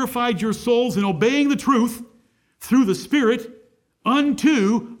have purified your souls in obeying the truth through the Spirit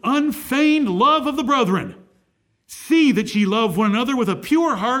unto unfeigned love of the brethren. See that ye love one another with a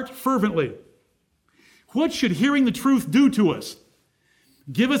pure heart fervently. What should hearing the truth do to us?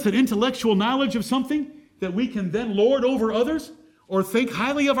 Give us an intellectual knowledge of something that we can then lord over others or think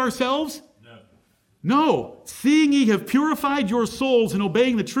highly of ourselves? No. Seeing ye have purified your souls in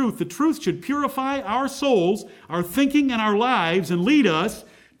obeying the truth should purify our souls, our thinking, and our lives, and lead us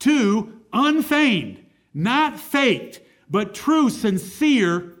to unfeigned, not faked, but true,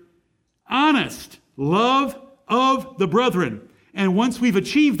 sincere, honest love of the brethren. And once we've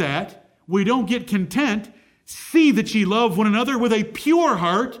achieved that, we don't get content. See that ye love one another with a pure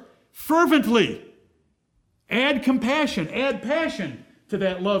heart fervently. Add compassion, add passion to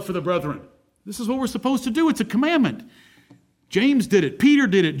that love for the brethren. This is what we're supposed to do. It's a commandment. James did it. Peter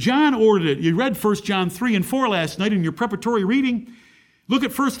did it. John ordered it. You read 1 John 3 and 4 last night in your preparatory reading. Look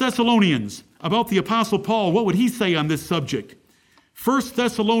at 1 Thessalonians about the Apostle Paul. What would he say on this subject? 1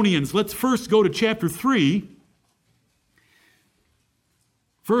 Thessalonians. Let's first go to chapter 3.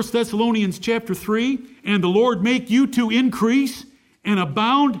 1 Thessalonians chapter 3. And the Lord make you to increase and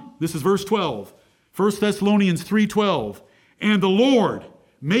abound. This is verse 12. 1 Thessalonians 3:12. And the Lord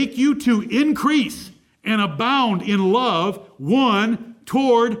make you to increase and abound in love one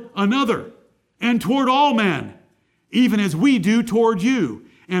toward another and toward all men, even as we do toward you.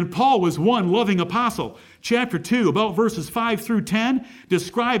 And Paul was one loving apostle. Chapter 2, about verses 5 through 10,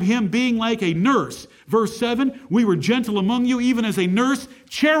 describe him being like a nurse. Verse 7, we were gentle among you, even as a nurse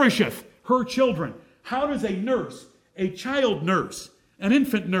cherisheth her children. How does a nurse, a child nurse, an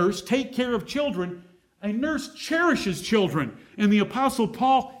infant nurse, take care of children? A nurse cherishes children. And the Apostle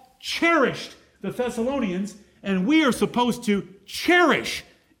Paul cherished the Thessalonians, and we are supposed to cherish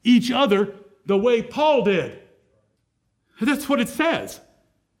each other the way Paul did. That's what it says.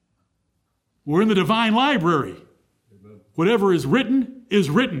 We're in the divine library. Whatever is written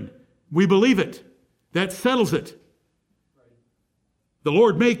is written. We believe it. That settles it. The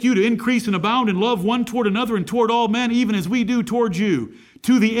Lord make you to increase and abound in love one toward another and toward all men, even as we do toward you,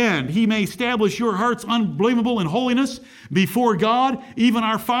 to the end he may establish your hearts unblameable in holiness before God, even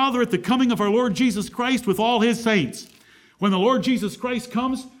our Father, at the coming of our Lord Jesus Christ with all his saints. When the Lord Jesus Christ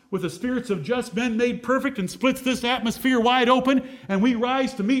comes with the spirits of just men made perfect and splits this atmosphere wide open, and we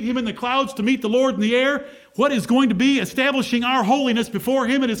rise to meet him in the clouds, to meet the Lord in the air, what is going to be establishing our holiness before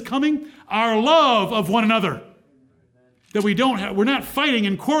him at his coming? Our love of one another. That we're not fighting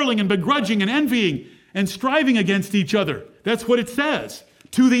and quarreling and begrudging and envying and striving against each other. That's what it says.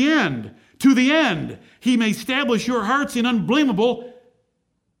 To the end, he may establish your hearts unblameable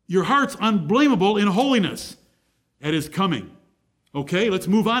in holiness at his coming. Okay, let's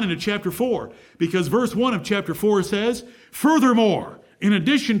move on into chapter 4, because verse 1 of chapter 4 says, furthermore, in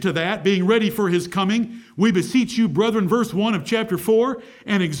addition to that, being ready for his coming, we beseech you, brethren, verse 1 of chapter 4,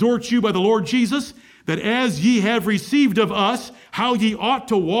 and exhort you by the Lord Jesus, that as ye have received of us how ye ought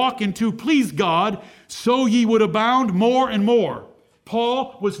to walk and to please God, so ye would abound more and more.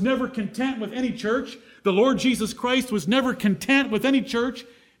 Paul was never content with any church. The Lord Jesus Christ was never content with any church.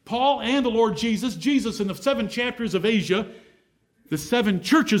 Paul and the Lord Jesus in the 7 chapters of Asia, the 7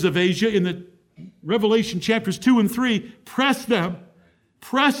 churches of Asia in the Revelation chapters 2 and 3, press them.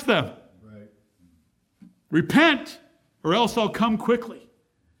 Right. Repent, or else I'll come quickly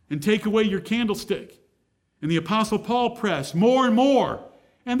and take away your candlestick. And the Apostle Paul pressed more and more.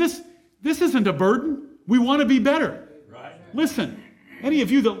 And this isn't a burden. We want to be better. Right. Listen, any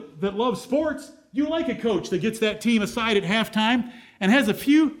of you that love sports, you like a coach that gets that team aside at halftime and has a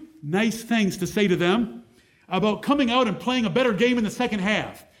few nice things to say to them about coming out and playing a better game in the second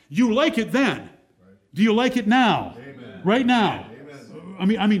half. You like it then. Right. Do you like it now? Amen. Right now.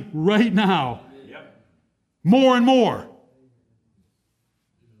 Amen. I mean, right now. Yep. More and more.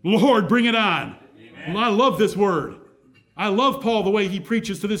 Lord, bring it on. Amen. I love this word. I love Paul the way he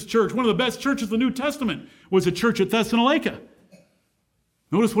preaches to this church. One of the best churches of the New Testament was a church at Thessalonica.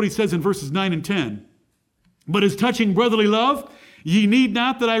 Notice what he says in verses 9 and 10. But as touching brotherly love, ye need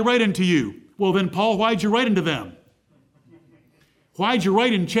not that I write unto you. Well then, Paul, why'd you write unto them? Why'd you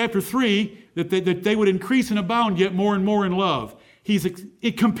write in chapter 3 that they would increase and abound yet more and more in love?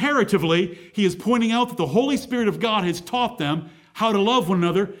 Comparatively, he is pointing out that the Holy Spirit of God has taught them how to love one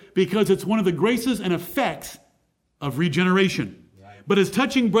another because it's one of the graces and effects of regeneration. Right. But as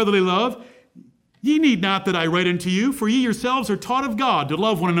touching brotherly love, ye need not that I write unto you, for ye yourselves are taught of God to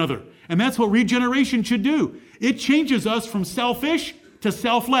love one another. And that's what regeneration should do. It changes us from selfish to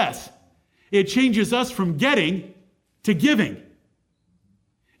selfless. It changes us from getting to giving.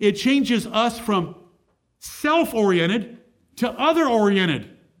 It changes us from self-oriented to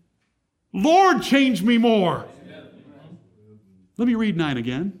other-oriented. Lord, change me more. Let me read 9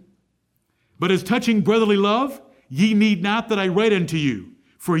 again. But as touching brotherly love, ye need not that I write unto you,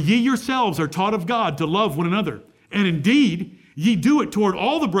 for ye yourselves are taught of God to love one another. And indeed, ye do it toward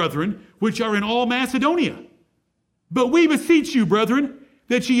all the brethren which are in all Macedonia. But we beseech you, brethren,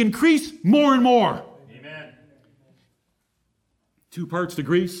 that ye increase more and more. Amen. 2 parts to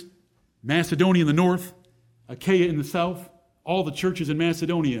Greece, Macedonia in the north, Achaia in the south. All the churches in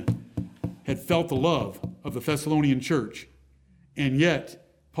Macedonia had felt the love of the Thessalonian church. And yet,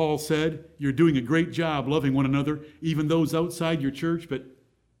 Paul said, you're doing a great job loving one another, even those outside your church, but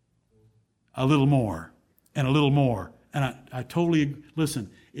a little more and a little more. And I totally, listen,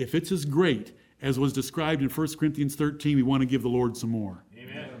 if it's as great as was described in 1 Corinthians 13, we want to give the Lord some more.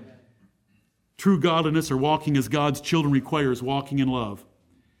 Amen. True godliness or walking as God's children requires walking in love.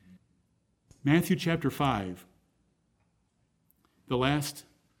 Matthew chapter 5, the last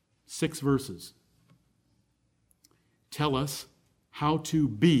 6 verses tell us how to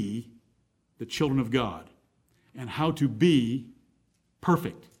be the children of God and how to be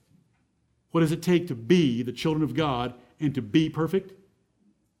perfect. What does it take to be the children of God and to be perfect?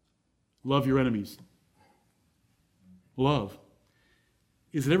 Love your enemies. Love.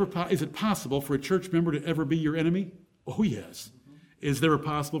 Is it possible for a church member to ever be your enemy? Oh, yes. Is it ever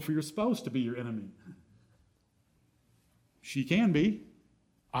possible for your spouse to be your enemy? She can be.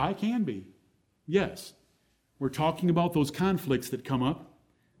 I can be. Yes. We're talking about those conflicts that come up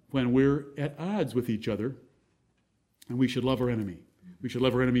when we're at odds with each other, and we should love our enemy. We should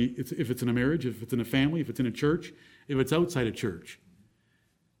love our enemy if it's in a marriage, if it's in a family, if it's in a church, if it's outside a church.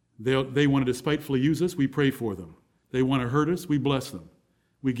 They want to despitefully use us, we pray for them. They want to hurt us, we bless them.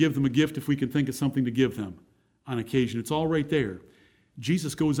 We give them a gift if we can think of something to give them on occasion. It's all right there.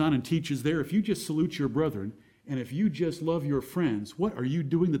 Jesus goes on and teaches there, if you just salute your brethren, and if you just love your friends, what are you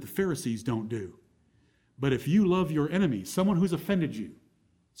doing that the Pharisees don't do? But if you love your enemy, someone who's offended you,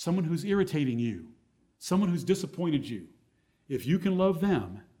 someone who's irritating you, someone who's disappointed you, if you can love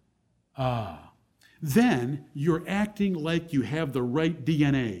them, then you're acting like you have the right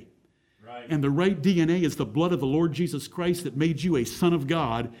DNA. Right. And the right DNA is the blood of the Lord Jesus Christ that made you a son of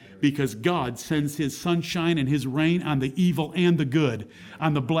God, because God sends his sunshine and his rain on the evil and the good.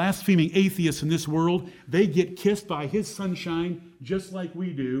 On the blaspheming atheists in this world, they get kissed by his sunshine just like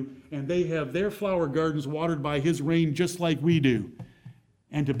we do, and they have their flower gardens watered by his rain just like we do.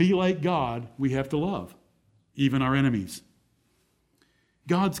 And to be like God, we have to love, even our enemies.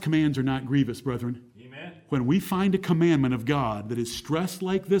 God's commands are not grievous, brethren. Amen. When we find a commandment of God that is stressed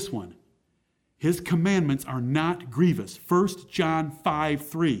like this one, his commandments are not grievous. 1 John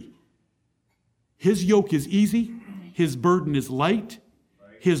 5:3. His yoke is easy, his burden is light,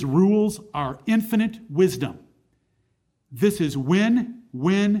 his rules are infinite wisdom. This is win,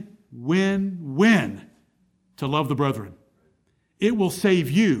 win, win, win to love the brethren. It will save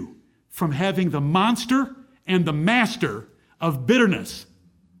you from having the monster and the master of bitterness,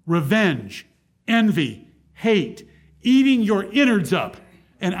 revenge, envy, hate, eating your innards up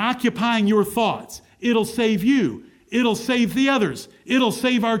and occupying your thoughts. It'll save you. It'll save the others. It'll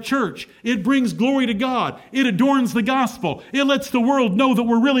save our church. It brings glory to God. It adorns the gospel. It lets the world know that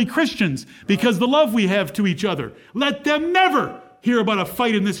we're really Christians because the love we have to each other. Let them never hear about a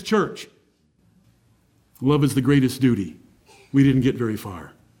fight in this church. Love is the greatest duty. We didn't get very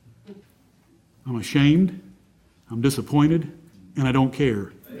far. I'm ashamed, I'm disappointed, and I don't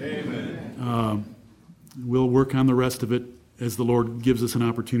care. Amen. We'll work on the rest of it as the Lord gives us an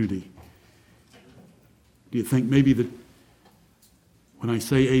opportunity. Do you think maybe that when I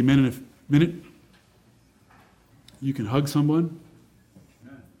say amen in a minute, you can hug someone?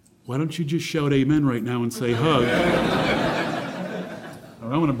 Why don't you just shout amen right now and say hug? Or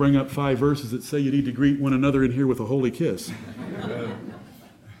I'm going to bring up 5 verses that say you need to greet one another in here with a holy kiss.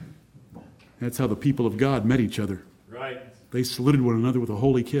 That's how the people of God met each other. Right. They saluted one another with a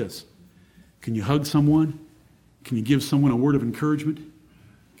holy kiss. Can you hug someone? Can you give someone a word of encouragement?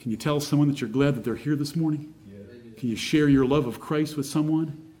 Can you tell someone that you're glad that they're here this morning? Can you share your love of Christ with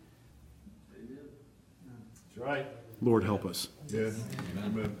someone? That's right. Lord, help us. Yes.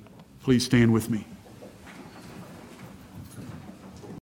 Amen. Please stand with me.